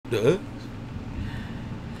Duh.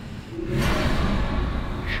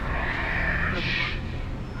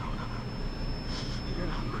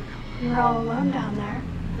 You're all alone down there.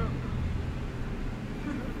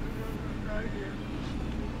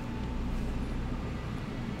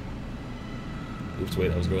 Oops,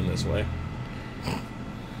 wait, I was going this way.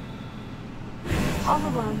 All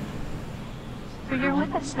alone. But you're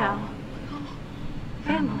with us now.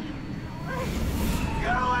 Family.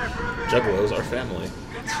 Juggalos are family.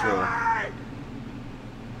 True.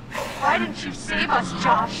 Why didn't you save us,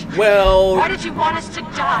 Josh? Well, Why did you want us to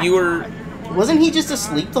die? you were... Wasn't he just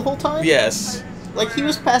asleep the whole time? Yes. Like, he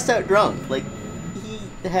was passed out drunk. Like,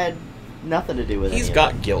 he had nothing to do with it. He's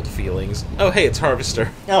got guilt feelings. Oh, hey, it's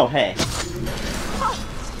Harvester. Oh, hey.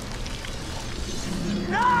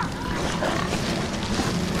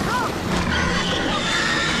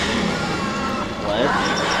 What?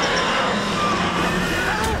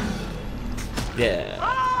 Yeah.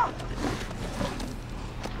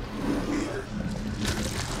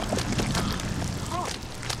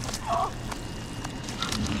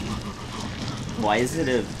 Why is it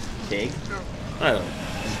a pig? I don't...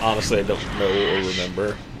 Honestly, I don't know or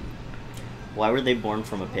remember. Why were they born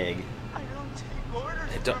from a pig? I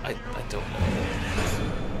don't know.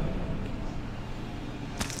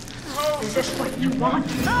 Is this what you want?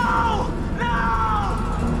 No! No!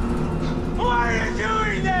 Why are you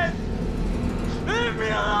doing this? Leave me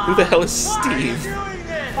alone! Who the hell is Why are you Steve? doing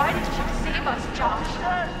this? Why did you save us, Josh?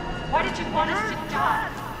 Why did you want us to die?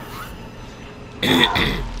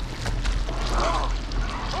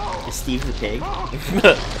 Is Steve the pig? Is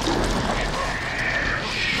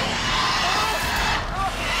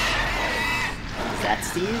that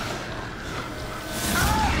Steve?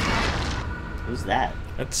 Who's that?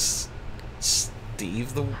 That's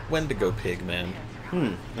Steve the Wendigo pig, man.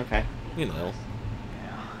 Okay. You know.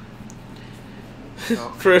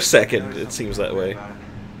 For a second, it seems that way. What?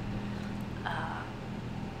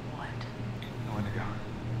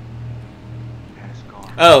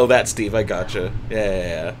 Oh, that's Steve, I gotcha.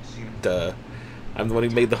 Yeah. Duh. I'm the one who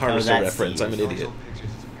made the Harvester that's reference. Steve. I'm an idiot. Pictures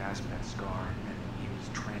of some guys with that scar, and he was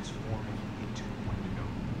transforming into a Wendigo.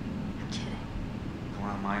 You're kidding. A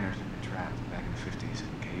lot of miners have been trapped back in the 50s in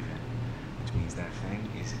a cave-in, which means that thing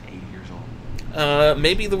is 80 years old.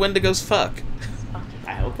 Maybe the Wendigos fuck.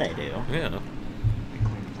 I hope they do. Yeah. They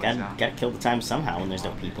cleaned the place out. Gotta kill the time somehow when there's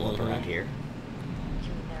no people up around here. You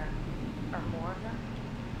mean there are more of them?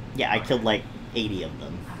 Yeah, I killed like 80 of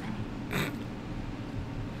them. How many?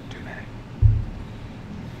 Too many.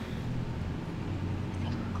 I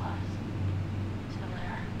think we're close. To the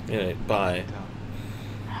lair. Yeah, bye. I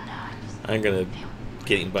don't know, I just I'm gonna feel...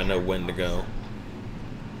 get eaten by no Wendigo.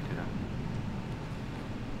 You know.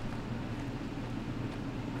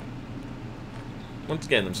 Once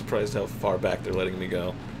again, I'm surprised how far back they're letting me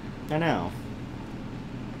go. I know.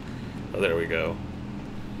 Oh, there we go.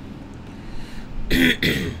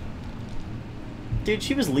 Dude,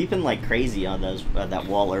 she was leaping like crazy on those that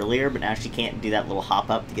wall earlier, but now she can't do that little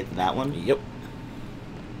hop up to get to that one. Yep.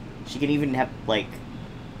 She can even have like...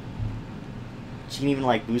 She can even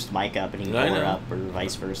like boost Mike up and he can I pull her know. up, or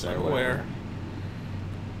vice versa. I'm or whatever. aware.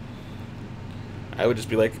 I would just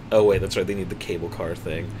be like, oh wait, that's right, they need the cable car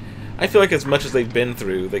thing. I feel like as much as they've been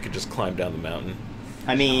through, they could just climb down the mountain.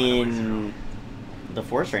 I mean, the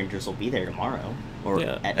Forest Rangers will be there tomorrow. Or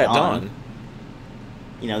Yeah, at at dawn. dawn.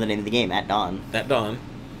 You know the name of the game, at dawn. At dawn.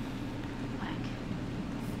 Mike.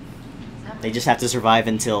 Is that They just have to survive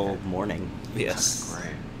until morning. Yes.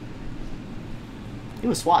 Great.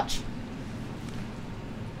 Do a swatch.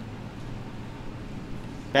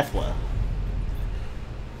 Bethwa.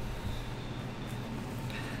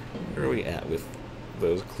 Where are we at with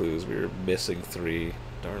those clues? We were missing 3.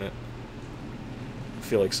 Darn it. I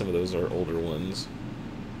feel like some of those are older ones.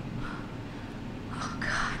 Oh,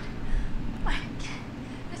 God. Mike.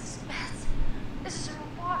 This is Beth. This is her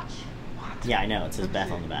watch. What? Yeah, I know. It says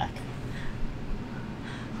Beth on the back.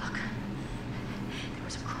 Look. There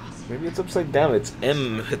was a cross. Maybe it's upside down. It's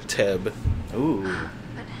M-Teb. Ooh.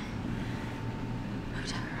 But who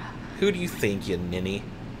dug her up? Who do you think, you ninny?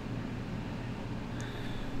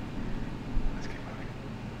 Let's keep moving.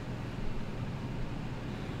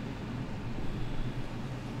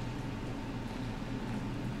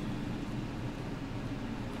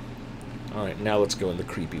 Alright, now let's go in the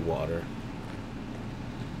creepy water.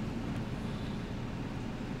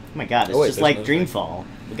 Oh my god, it's Oh, wait, just there's like another thing. Dreamfall.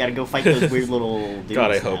 We gotta go fight those weird little dudes.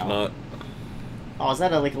 God, I hope now. not. Oh, is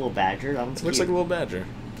that like a little badger? That one's Looks cute. like a little badger.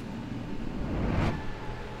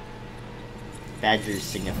 Badgers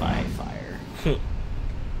signify fire.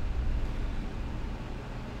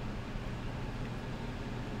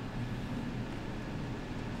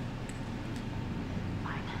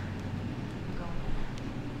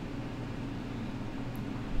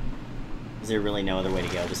 there really no other way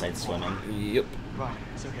to go besides swimming? Yep. Come on,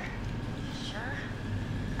 it's okay. Sure.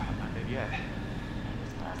 I'm not dead yet.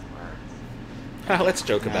 His last words. Let's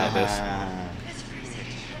joke about this. It's freezing.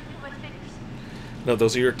 Hit me with fingers. No,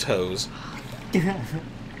 those are your toes. Wait a minute.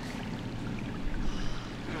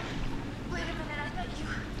 I thought you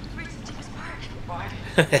reached into his part.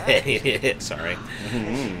 What? Sorry.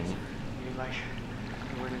 Mhm. You like,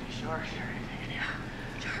 there weren't any sharks or anything in here.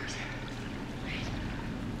 Sharks. Wait.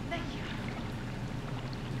 Thank you.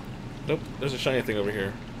 Nope, there's a shiny thing over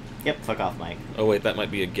here. Yep, fuck off, Mike. Oh wait, that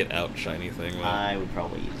might be a get out shiny thing. Though. I would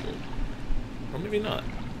probably use it. Or maybe not.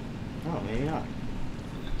 Oh, maybe not.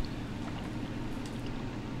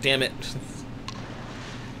 Damn it.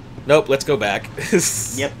 Nope, let's go back.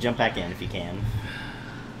 Yep, jump back in if you can.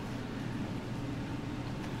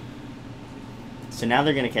 So now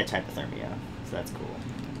they're gonna catch hypothermia. So that's cool.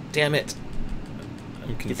 Damn it. I'm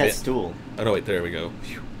Get that convinced. stool. Oh no, wait, there we go.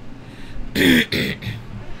 Phew.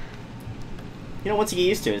 You know, once you get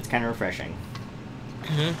used to it, it's kind of refreshing.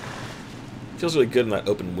 Mhm. Feels really good in that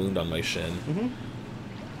open wound on my shin.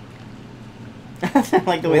 I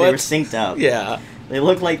like the way they What? were synced up. Yeah, They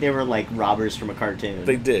looked like they were like robbers from a cartoon.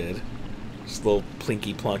 they did. Just a little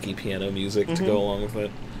plinky plonky piano music to go along with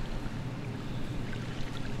it.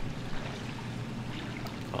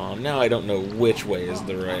 Oh, now I don't know which way is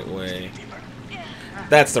the right way.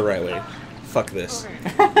 That's the right way. Fuck this.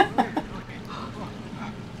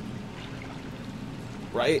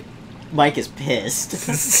 Right? Mike is pissed.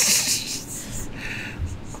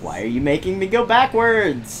 Why are you making me go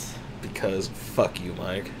backwards? Because fuck you,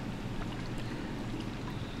 Mike.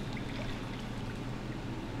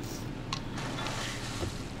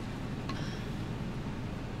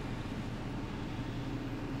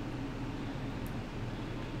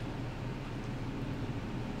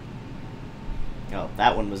 Oh,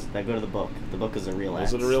 that one was. That go to the book. The book is a real.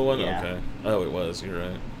 Was it X. a real one? Yeah. Okay. Oh, it was. You're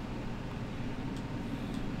right.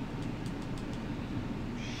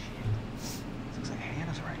 Looks like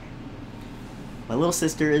Hannah's writing. My little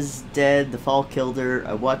sister is dead. The fall killed her.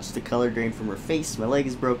 I watched the color drain from her face. My leg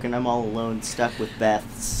is broken. I'm all alone, stuck with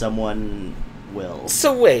Beth. Someone will.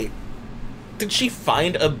 So wait, did she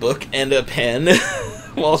find a book and a pen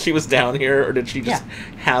while she was down here, or did she just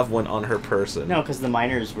have one on her person? No, because the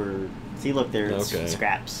miners were. See, look, there's Okay.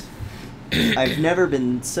 scraps. I've never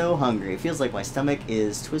been so hungry. It feels like my stomach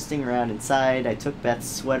is twisting around inside. I took Beth's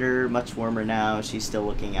sweater, much warmer now. She's still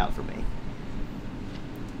looking out for me.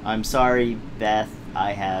 I'm sorry, Beth.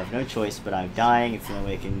 I have no choice, but I'm dying. It's the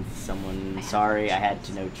only way I can. Someone. Sorry, I had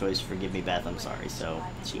to no choice. Forgive me, Beth. I'm sorry. So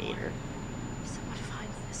she ate her. If someone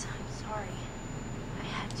finds this, I'm sorry. I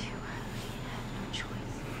had to. I had no choice.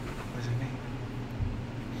 What does it mean?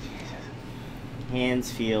 Jesus.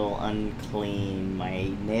 Hands feel unclean. My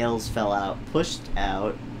nails fell out. Pushed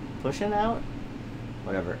out. Pushing out?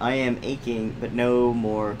 Whatever. I am aching, but no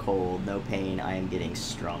more cold. No pain. I am getting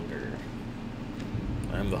stronger.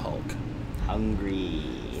 I'm the Hulk. Hungry.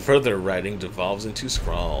 Further writing devolves into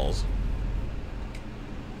scrawls.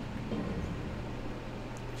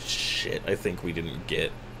 Shit, I think we didn't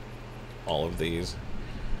get all of these.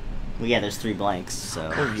 Well, yeah, there's 3 blanks,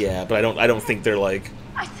 so. Oh yeah, but I don't think they're like.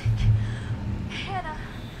 I think Hannah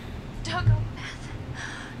dug up Beth.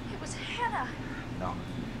 It was Hannah. No,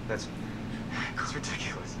 that's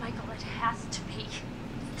ridiculous. Michael, it has to be.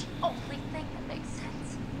 It's the only thing that makes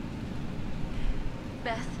sense.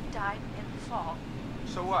 Beth died in the fall,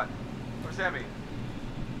 So what? What's that mean?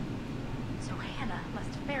 so Hannah must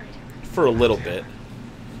have buried her. For a little bit.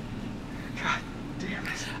 God damn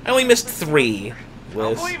it. I only missed 3. I don't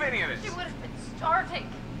Liz. believe any of She this. would have been starving.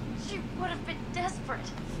 She would have been desperate.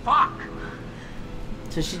 Fuck!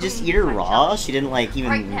 So she just eat her raw? She didn't, like, even.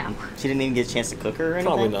 Right now. She didn't even get a chance to cook her or anything?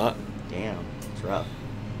 Probably not. Damn. It's rough.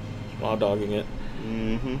 Raw dogging it.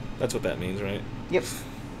 Mm-hmm. That's what that means, right? Yep.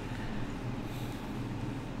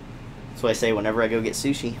 That's what I say whenever I go get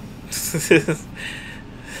sushi.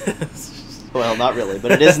 Well, not really,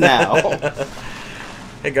 but it is now.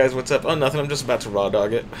 Hey guys, what's up? Oh, nothing. I'm just about to raw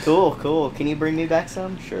dog it. Cool, cool. Can you bring me back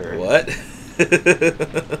some? Sure. What?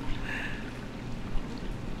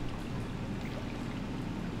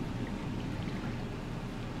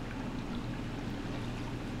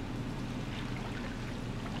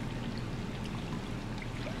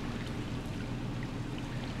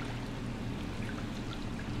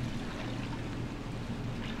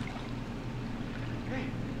 Hey,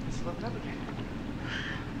 it's 11 up again.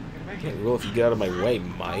 We're gonna make Yeah, it. well, if you get out of my way,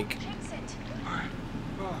 Mike. Jinx it. Alright.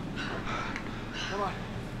 Oh. Come on.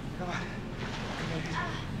 Come on. We made it.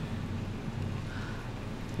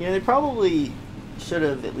 You know, they probably should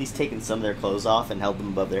have at least taken some of their clothes off and held them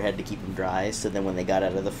above their head to keep them dry, so then when they got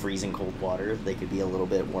out of the freezing cold water, they could be a little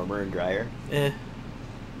bit warmer and drier. Eh.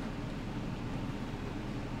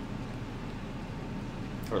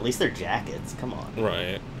 Or at least their jackets. Come on.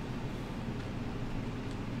 Right.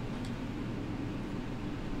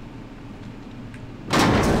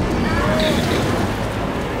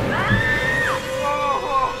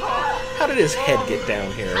 How did his head get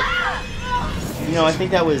down here? You know, I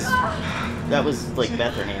think that was like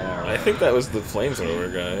Beth or Hannah. I think that was the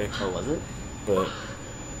flamethrower guy. Or was it? But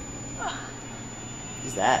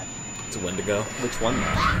Who's that? it's a Wendigo. Which one?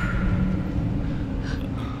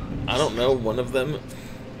 I don't know, one of them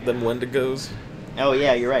Wendigos. Oh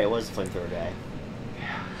yeah, you're right. It was the flamethrower guy.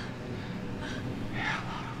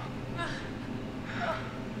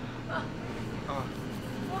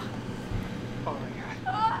 Oh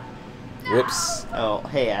my god. Whoops. Oh,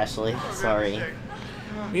 hey Ashley. Sorry.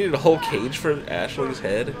 Needed a whole cage for Ashley's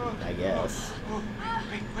head. I guess. Oh,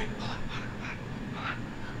 wait, hold on.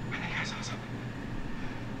 I think I saw something.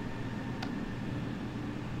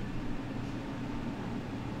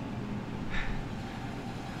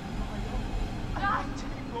 I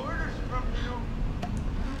take orders from you.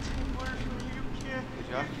 I take orders from you. You can't.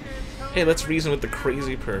 Hey, Josh? You can't tell Hey, me let's what- reason with the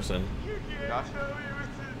crazy person. You can't Josh? tell me what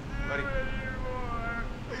to do Buddy? anymore.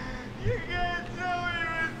 You can't tell me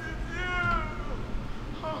what to do.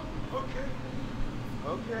 Oh, okay.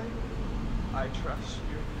 Okay. I trust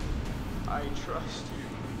you. I trust you.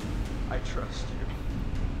 I trust you.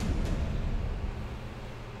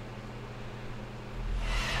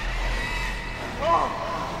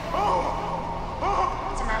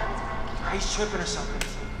 What's the matter? He's tripping or something.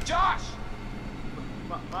 Josh!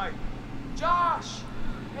 Mike, Josh!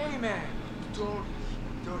 Hey, man. don't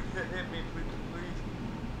hit me,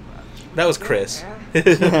 please. That was Chris.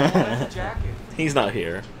 That's the jacket. He's not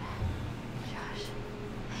here. Josh,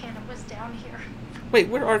 Hannah was down here Wait,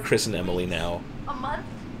 where are Chris and Emily now? a month.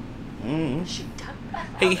 Mm. She done that.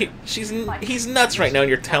 Hey, he's nuts right now, and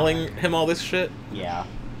you're telling him all this shit? Yeah.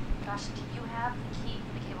 Josh, do you have the key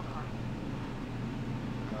for the cable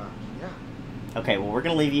car? Yeah. Okay, well we're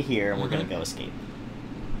gonna leave you here and we're gonna Mhm. go escape.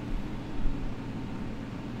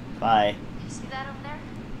 Bye. You see that over there?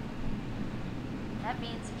 That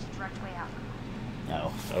means there's a direct way out.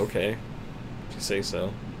 No. Okay. If you say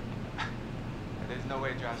so. There's no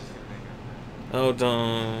way Josh is gonna make it. Oh,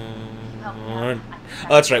 darn.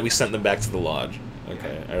 Oh, that's right, we sent them back to the lodge.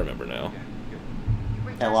 Okay, I remember now. Yeah, good. You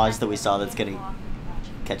bring That Josh lodge back that we to saw the that's cable getting- car,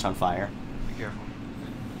 garage. Catch on fire. Be careful.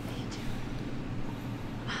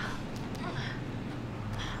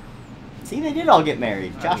 See, they did all get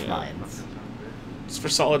married. Josh Yeah. minds. It's for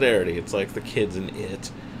solidarity. It's like the kids in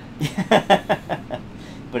It.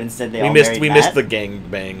 But instead they We all missed married we Matt. missed the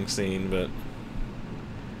gangbang scene, but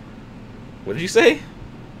what did you say?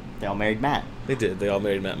 They all married Matt. They did. They all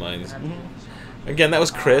married Matt Mines. Mhm. Again, that was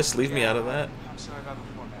Chris. Leave me out of that. I'm sorry about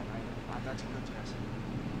before, man. I'm not too good to us.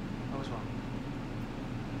 I was wrong.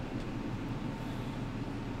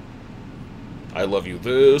 I love you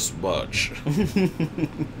this much.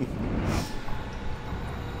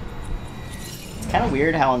 It's kind of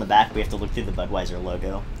weird how on the back we have to look through the Budweiser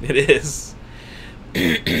logo. It is.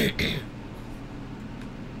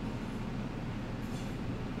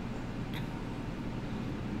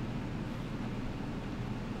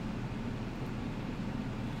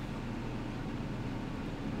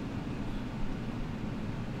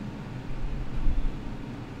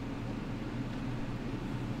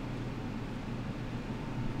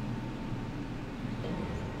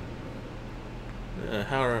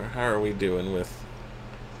 How are we doing with?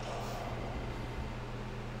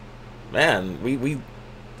 Man, we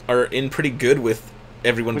are in pretty good with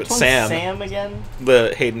everyone Which but one's Sam. Sam again?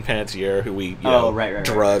 The Hayden Panettiere who we you know, right,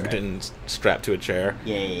 drugged right. and strapped to a chair.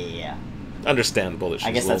 Yeah. Understandable that she's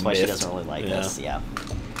I guess a that's little why she miffed. doesn't really like Yeah. us. Yeah.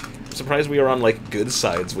 I'm surprised we are on like good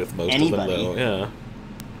sides with most Anybody. of them though. Yeah.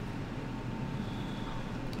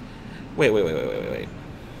 Wait.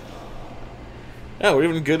 Oh, we're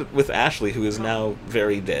even good with Ashley, who is now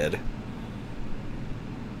very dead.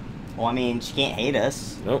 Well, I mean, she can't hate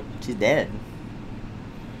us. Nope. She's dead.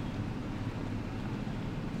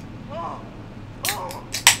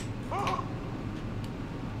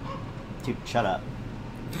 Dude, shut up.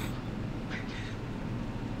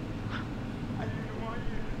 I didn't want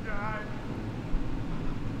you to die.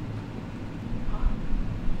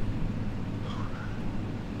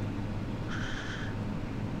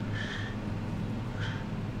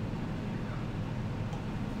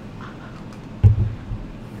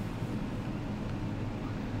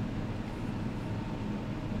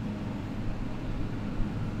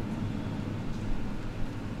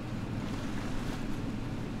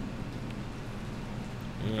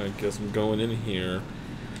 I guess I'm going in here.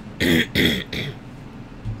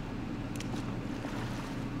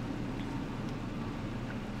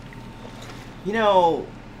 You know,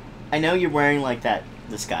 I know you're wearing like that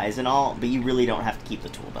disguise and all, but you really don't have to keep the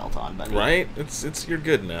tool belt on, buddy. Right? It's you're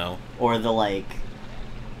good now. Or the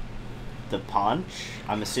the paunch.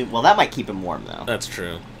 I'm assuming. Well, that might keep him warm though. That's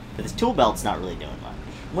true. But this tool belt's not really doing much.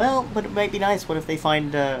 Well, but it might be nice. What if they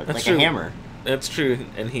find like true. a hammer? That's true,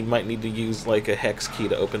 and he might need to use like a hex key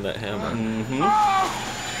to open that hammer. Mm-hmm. Oh,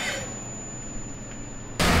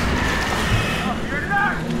 you're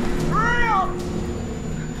not real!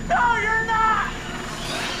 No, you're not!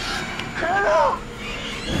 Hello!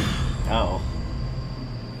 Oh.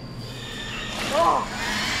 Oh!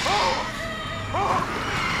 Oh! Oh!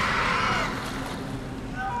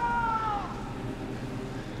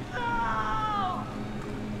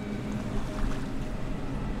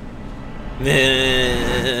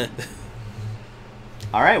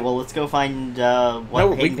 All right, well, let's go find Hayden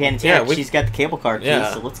Panettiere. She's got the cable car key,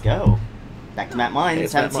 so let's go. Back to Matt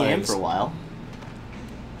Mines. Haven't seen him for a while.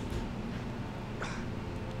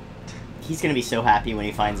 He's going to be so happy when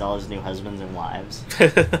he finds all his new husbands and wives.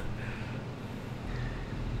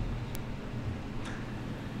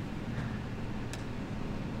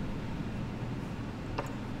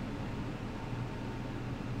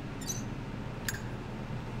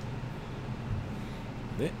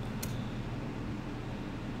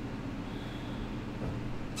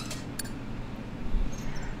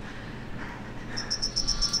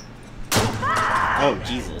 Oh,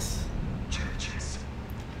 Jesus.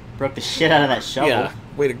 Broke the shit out of that shovel. Yeah,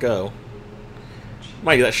 way to go.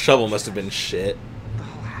 Mike, that shovel must have been shit.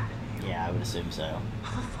 Yeah, I would assume so.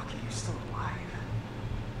 How the fuck are you still alive?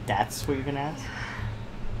 That's what you're gonna ask?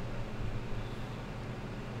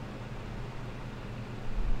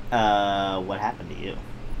 What happened to you?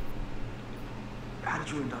 How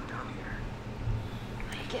did you end up down here?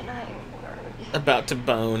 Mike and I were About to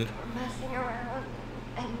bone. messing around,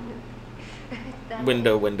 and then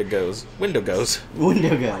Window goes. Window goes. I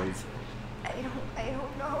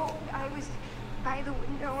don't know. I was by the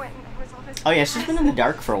window and I was off his. Oh yeah, she's been in the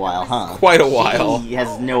dark for a while, huh? Quite a while. She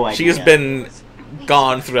has no idea. She has been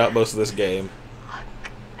gone throughout most of this game.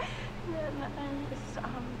 And then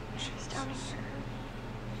she's down here.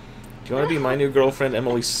 Do you want to be my new girlfriend?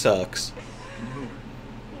 Emily sucks.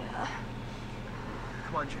 Yeah.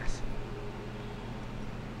 Come on, Jess.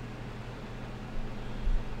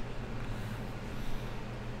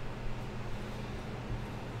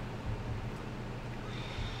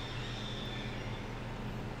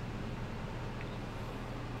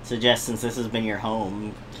 So Jess, since this has been your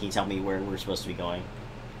home, can you tell me where we're supposed to be going?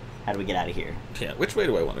 How do we get out of here? Yeah, which way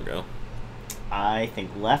do I want to go? I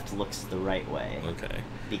think left looks the right way. Okay.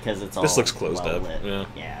 Because it's all This looks closed well up. lit. Yeah.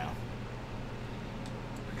 Yeah.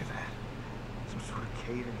 Look at that. Some sort of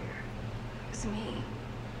cave in here. It's me.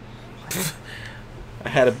 I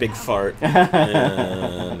had a big fart.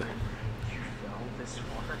 And You fell this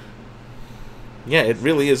far? yeah, it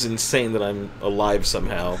really is insane that I'm alive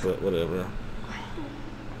somehow, but whatever. I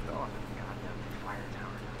fell off the goddamn fire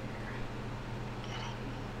tower down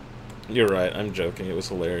here. You're right, I'm joking. It was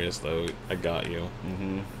hilarious, though. I got you.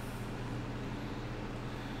 Mm-hmm.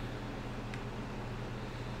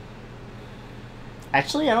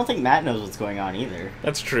 Actually, I don't think Matt knows what's going on either.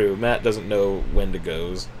 That's true. Matt doesn't know when to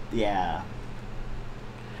goes. Yeah.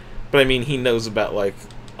 But I mean, he knows about, like,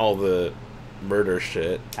 all the murder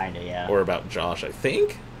shit. Kinda, yeah. Or about Josh, I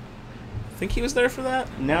think? I think he was there for that?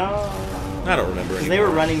 No. I don't remember Because anymore. they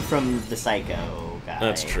were running from the psycho guy.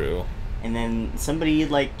 That's true. And then somebody,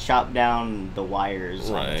 like, chopped down the wires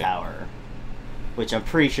on the Right. tower. Which I'm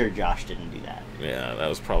pretty sure Josh didn't do that. Yeah, that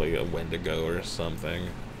was probably a Wendigo or something.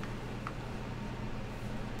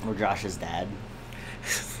 Or Josh's dad.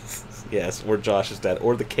 Yes, or Josh's dad,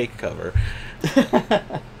 or the cake cover.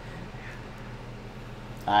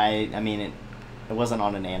 I mean, it wasn't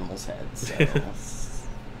on an animal's head, so...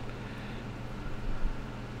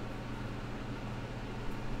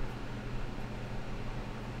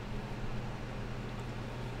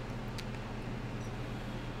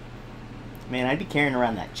 Man, I'd be carrying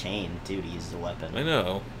around that chain, too, to use as a weapon. I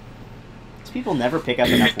know. These people never pick up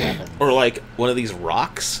enough weapons. Or like one of these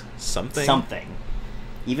rocks? Something? Something.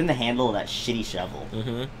 Even the handle of that shitty shovel.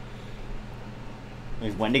 Mm-hmm.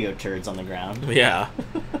 There's Wendigo turds on the ground. Yeah.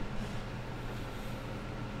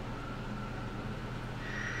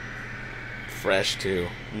 Fresh, too.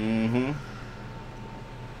 Mm-hmm.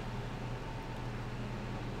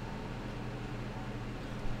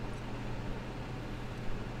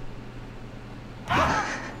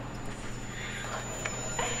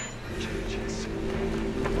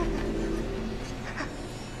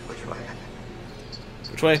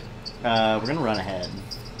 Which way? We're gonna run ahead.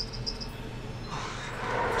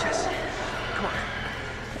 Jess, come on.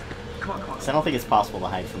 Come on, come on. 'Cause I don't think it's possible to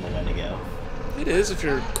hide from the Wendigo. It is if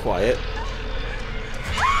you're quiet.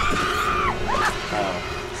 Oh.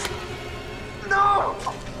 No!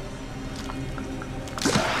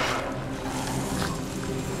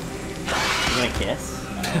 You gonna kiss?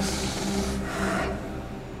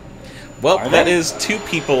 Well, Are that they? is 2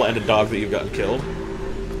 people and a dog that you've gotten killed.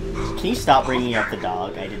 Can you stop bringing up the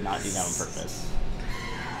dog? I did not do that on purpose.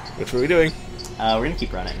 Which were we doing? We're gonna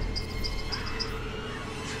keep running.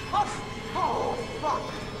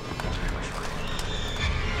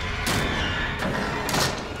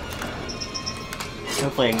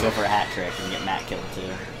 Hopefully I can go for a hat trick and get Matt killed too.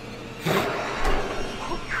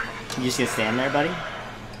 You just gonna stand there, buddy?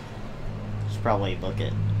 Should probably book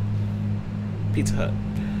it. Pizza Hut.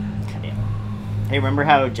 God damn it. Hey, remember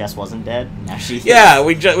how Jess wasn't dead? Now she's Yeah,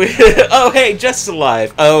 we oh, hey, Jess is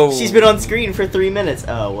alive. Oh. She's been on screen for 3 minutes.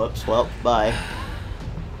 Oh, whoops. Well, bye.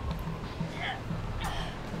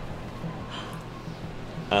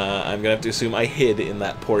 I'm gonna have to assume I hid in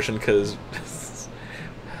that portion because.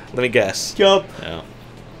 Let me guess. Jump. No.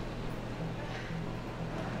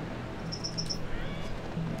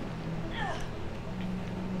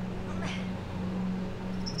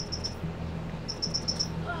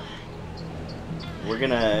 We're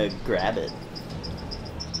gonna grab it.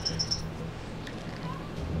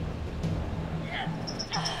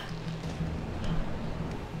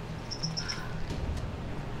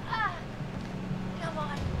 Come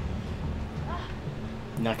on.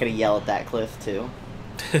 I'm not gonna yell at that cliff too.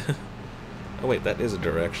 Oh wait, that is a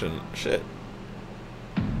direction. Shit.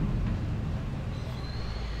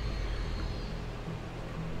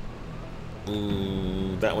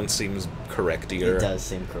 That one seems correctier. It does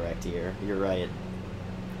seem correct here. You're right.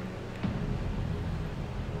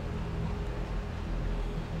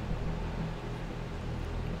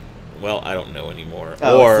 Well, I don't know anymore.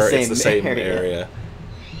 Oh, or it's the same area. area.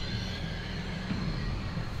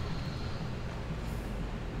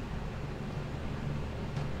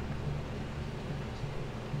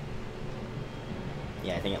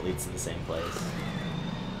 Yeah, I think it leads to the same place.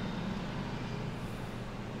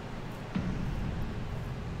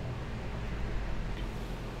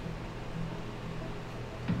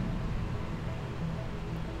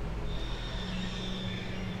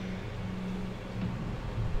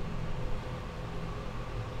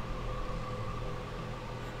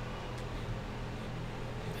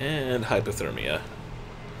 And hypothermia.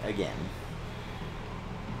 Again.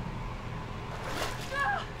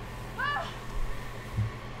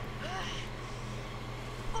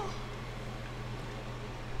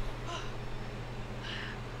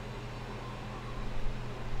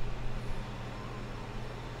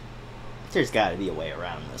 There's gotta be a way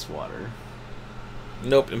around this water.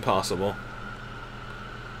 Nope, impossible.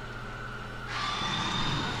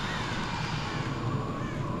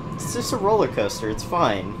 It's just a roller coaster, it's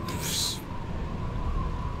fine.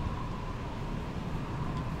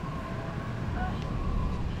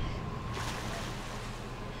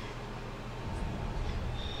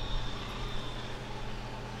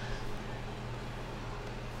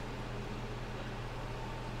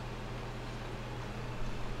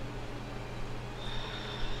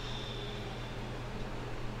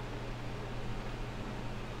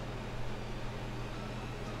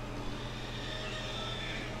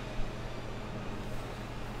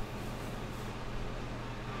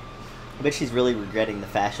 I bet she's really regretting the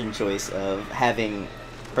fashion choice of having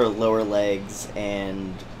her lower legs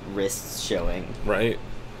and wrists showing. Right?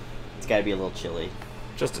 It's gotta be a little chilly.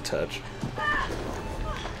 Just a touch.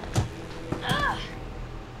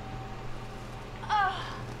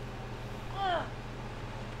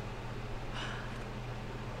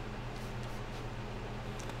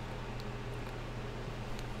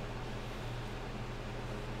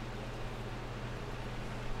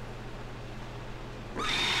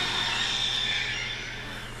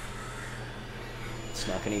 It's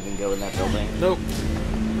not gonna even go in that building. Nope.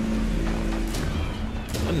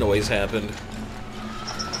 A noise happened.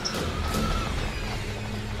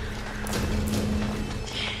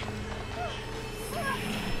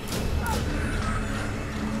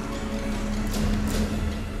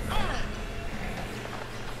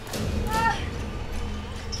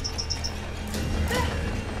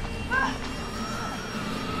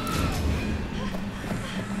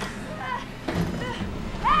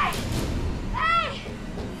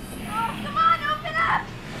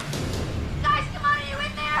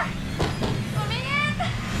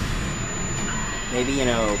 Maybe, you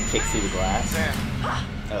know, kick through the glass. Sam.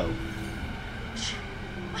 Oh.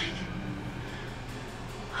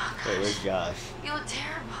 Wait, where's Where's Josh? You look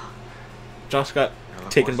terrible. Josh got Yeah, look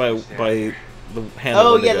taken by worse than Sarah. the hand.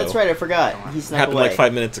 Oh of yeah, Wendigo. that's right. I forgot. He snuck Happened away. like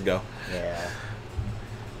 5 minutes ago. Yeah.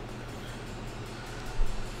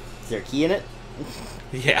 Is there a key in it?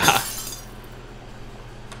 Yeah.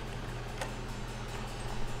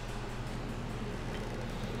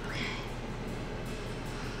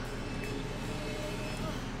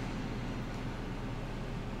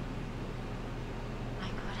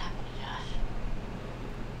 Mike, what happened to Josh?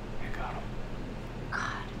 You got him.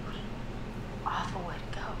 God, what an awful way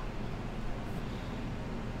to go.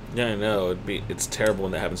 Yeah, I know. It's terrible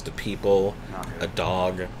when that happens to people. Not A good.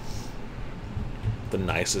 dog. The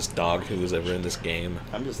nicest dog who was ever in this game.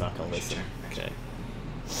 I'm just not gonna listen. Okay.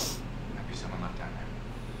 Might be someone left down there.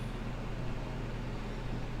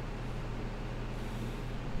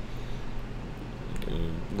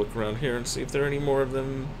 Look around here and see if there are any more of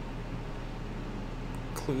them.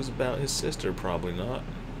 Clues about his sister, probably not.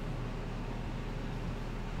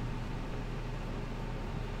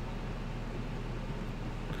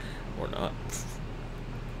 Or not.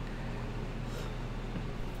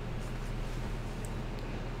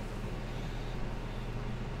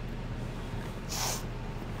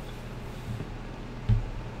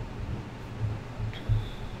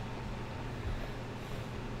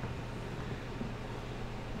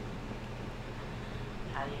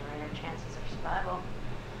 How do you rate our chances of survival?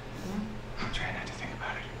 I'm trying not to think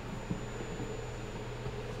about it.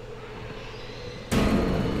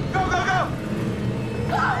 Go, go, go!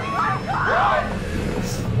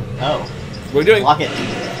 Oh, What are we doing? lock it.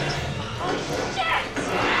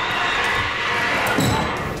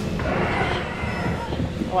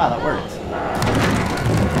 Oh, wow, that worked.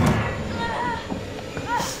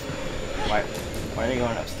 Why are they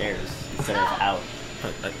going upstairs instead of out?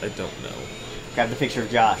 I don't know. Grab the picture of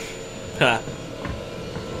Josh. Ha.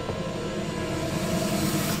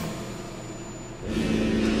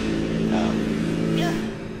 Oh.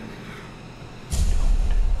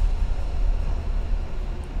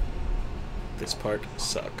 This part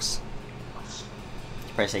sucks.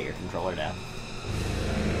 Probably set your controller down.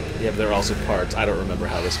 Yeah, but there are also parts. I don't remember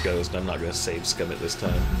how this goes, and I'm not going to save scum it this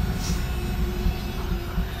time.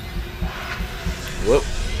 Whoop.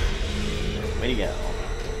 Way to go.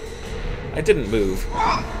 I didn't move.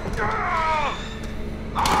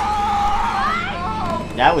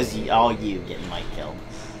 That was all you getting Mike killed.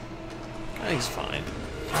 He's fine.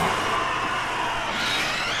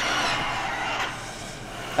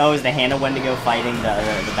 Oh, is the Hannah Wendigo fighting the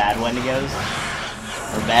bad Wendigos?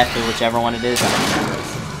 Or Beth, or whichever one it is? I don't remember.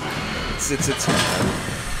 It's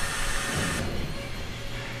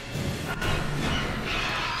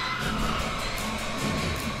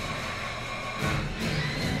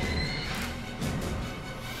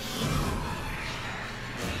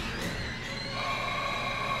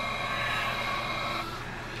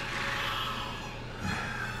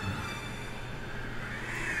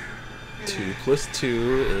Two plus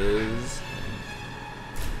two is...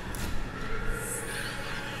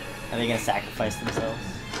 Are they gonna sacrifice themselves?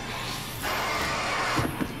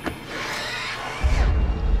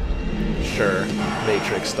 Sure.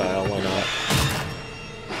 Matrix style, why not?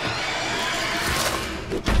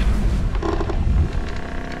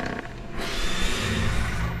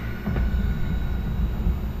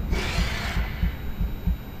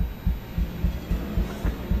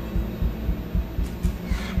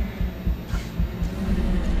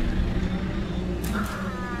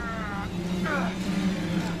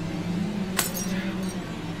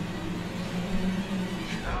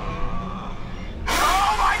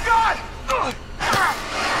 Oh my god!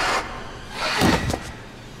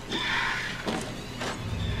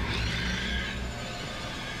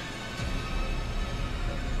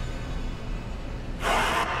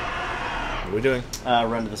 What are we doing?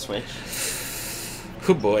 Run to the switch.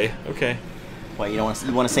 Oh boy, okay. What, you don't want?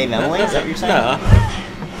 You want to save Emily? Is that what you're saying? Nah.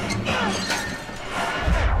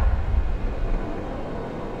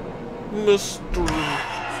 Mr.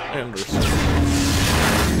 Anderson.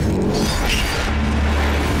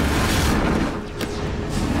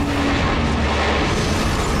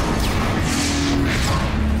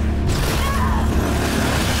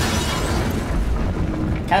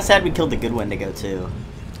 Kind of sad we killed the good Wendigo too.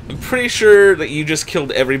 I'm pretty sure that you just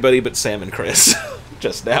killed everybody but Sam and Chris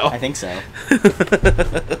just now. I think so.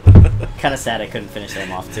 Kind of sad I couldn't finish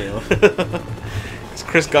them off too.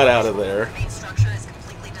 Chris got out of there. Main structure is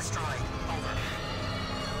completely destroyed. Over.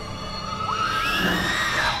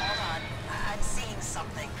 Hold on. I'm seeing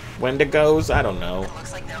something. Wendigos? I don't know. It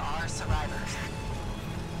looks like there are survivors.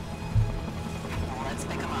 Let's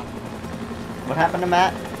pick them up. What happened to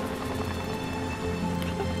Matt?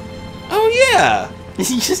 Oh yeah! Is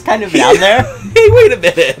he just kind of down there? Hey, wait a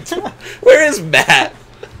minute. Where is Matt?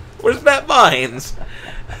 Where's Matt Mines?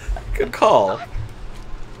 Good call.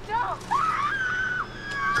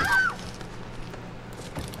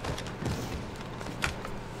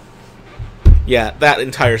 Yeah, that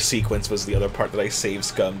entire sequence was the other part that I saved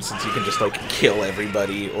scummed, since you can just, like, kill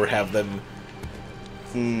everybody or have them...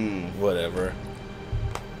 whatever.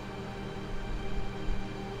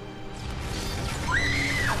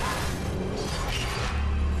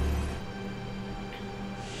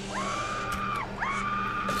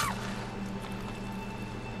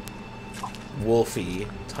 Wolfie,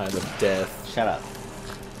 time of death. Shut up.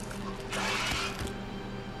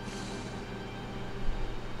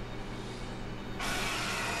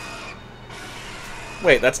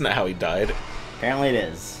 Wait, that's not how he died. Apparently it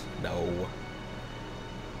is. No.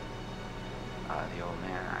 The old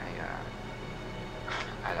man,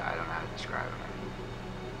 I don't know how to describe him.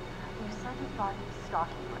 You said you thought he was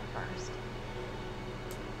stalking you at first.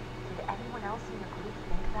 Did anyone else in your group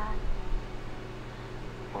think that?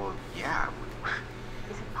 Well, yeah.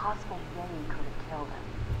 Is it possible Wayne could have killed him?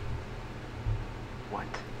 What?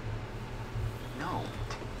 No.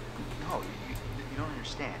 No, you don't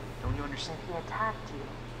understand. Don't you understand? If he attacked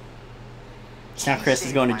you, Now Chris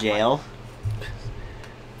is going to jail.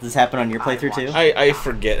 Does this happen on your playthrough too? I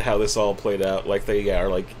forget how this all played out. Like, they are,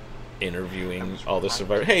 like, interviewing all the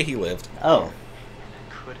survivors. Hey, he lived. Oh. And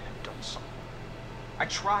I could have done something. I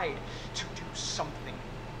tried to do something.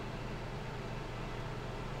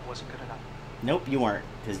 It wasn't good enough. Nope, you weren't,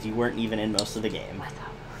 because you weren't even in most of the game. I thought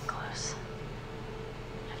we were close.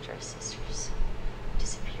 After his sisters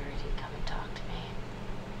disappeared, he'd come and talk to me.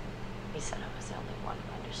 He said I was the only one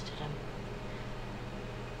who understood him.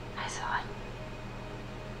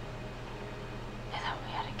 I thought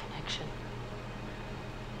we had a connection.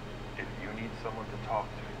 If you need someone to talk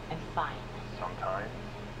to, I'm fine. sometimes,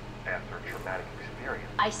 after a traumatic experience,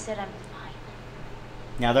 I said I'm fine.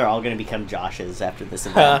 Now they're all going to become Joshes after this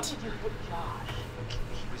Why event. did you hit Josh?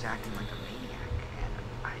 He was acting like a maniac,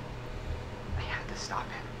 and I had to stop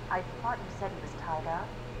him. I thought you said he was tied up.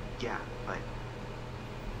 Yeah, but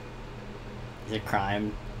Is it a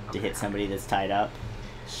crime to hit somebody that's tied up?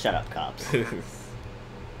 Shut up, cops. I know it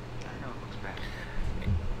looks bad.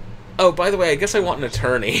 Oh, by the way, I guess I want an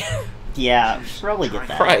attorney. Yeah, we should probably get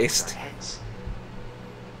that. Christ.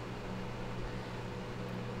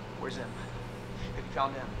 Where's him? Have you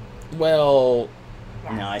found him? Well,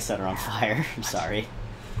 No, I set her on fire. I'm sorry.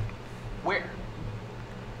 Where?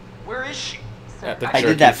 Where is she? at the I jerky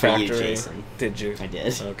did that for you, factory. Jason. Did you? I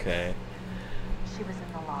did. Okay. She was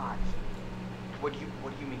in the lodge. What do you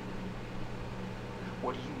mean?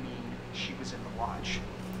 What do you mean she was in the lodge?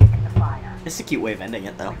 In the fire. It's a cute way of ending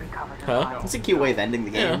it, though. We recovered her Huh? body. It's a cute way of ending the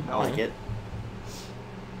game. Yeah. I like it.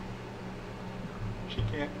 She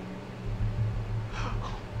can't.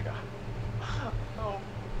 Oh God. Oh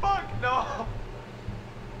fuck no.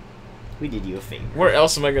 We did you a favor. Where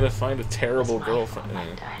else am I gonna find a terrible It's my girlfriend? fault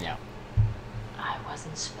I died. Yeah. I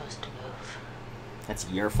wasn't supposed to move. That's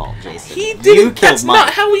your fault, Jason. He You did. killed That's Mike.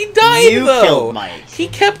 not how he died, You though. killed Mike. He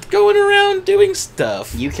kept going around doing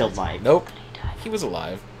stuff. You killed Mike. Nope. But he died. He was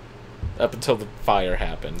alive up until the fire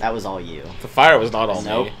happened. That was all you. The fire was not all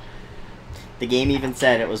Nope. me. The game even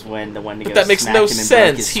said it was when the one to But go that makes smack no him and broke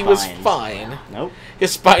sense. his He was spine. fine. Nope.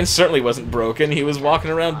 His spine certainly wasn't broken. He was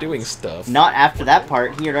walking around doing stuff. Not after that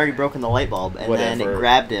part. He had already broken the light bulb, and then Whatever. it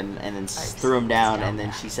grabbed him, and then threw him down, and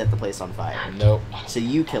then she set the place on fire. Nope. So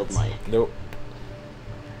you killed Mike. Nope.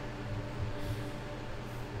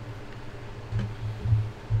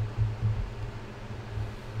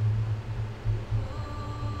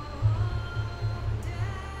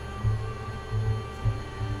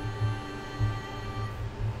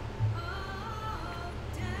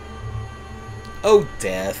 Oh,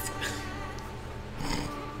 death.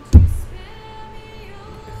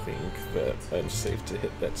 I think that I'm safe to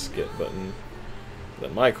hit that skip button.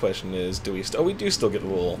 Then my question is, do we oh, we do still get to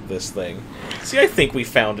roll this thing. See, I think we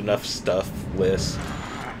found enough stuff, Liz.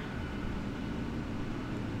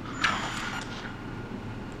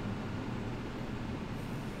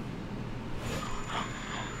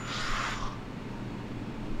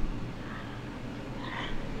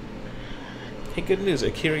 Hey, good news.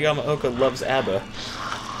 Akira Yamaoka loves ABBA.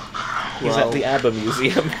 He's Well- at the ABBA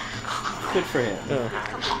Museum. Good for him. Oh.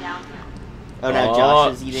 Oh, now Aw,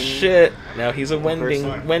 Josh is eating. Shit! Now he's a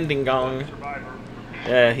person. wending gong.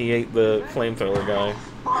 Yeah, he ate the flamethrower guy.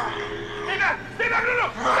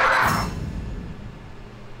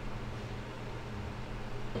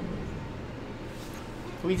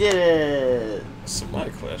 We did it. So my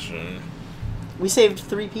question, We saved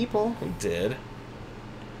 3 people. we did.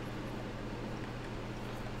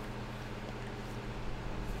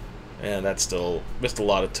 And that's still missed a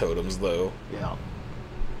lot of totems, though. Yeah.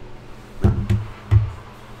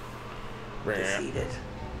 Defeated.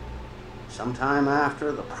 Sometime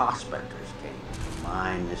after, the prospectors came to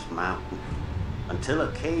mine this mountain until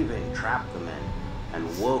a cave-in trapped them in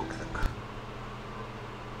and woke the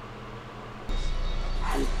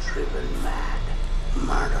and driven mad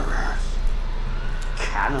murderers,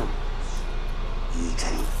 cannibals,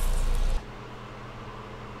 eating,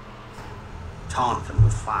 taunting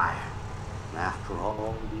with fire. And after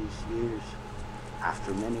all these years,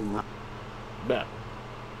 after many months, Yeah.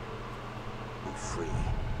 I'm free,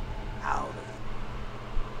 out of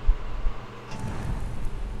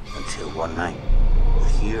it. Until one night,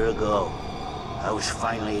 a year ago, I was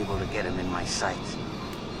finally able to get him in my sights.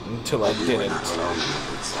 Until I We were didn't. not alone in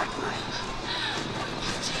the woods that night.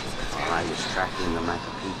 While I was tracking the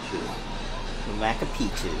Macapichu.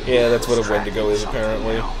 Macapichu. Yeah, that's what a was Wendigo is, tracking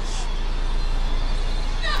apparently. something else.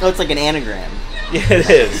 Oh, it's like an anagram. Yeah, it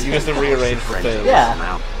is. You have to rearrange the Friends thing. of Yeah. them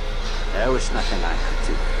out. There was nothing I could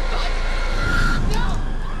do.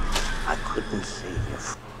 I couldn't save you.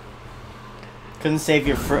 Couldn't save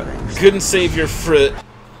your fruit. Couldn't save your fruit.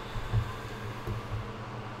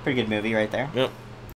 Pretty good movie right there. Yep.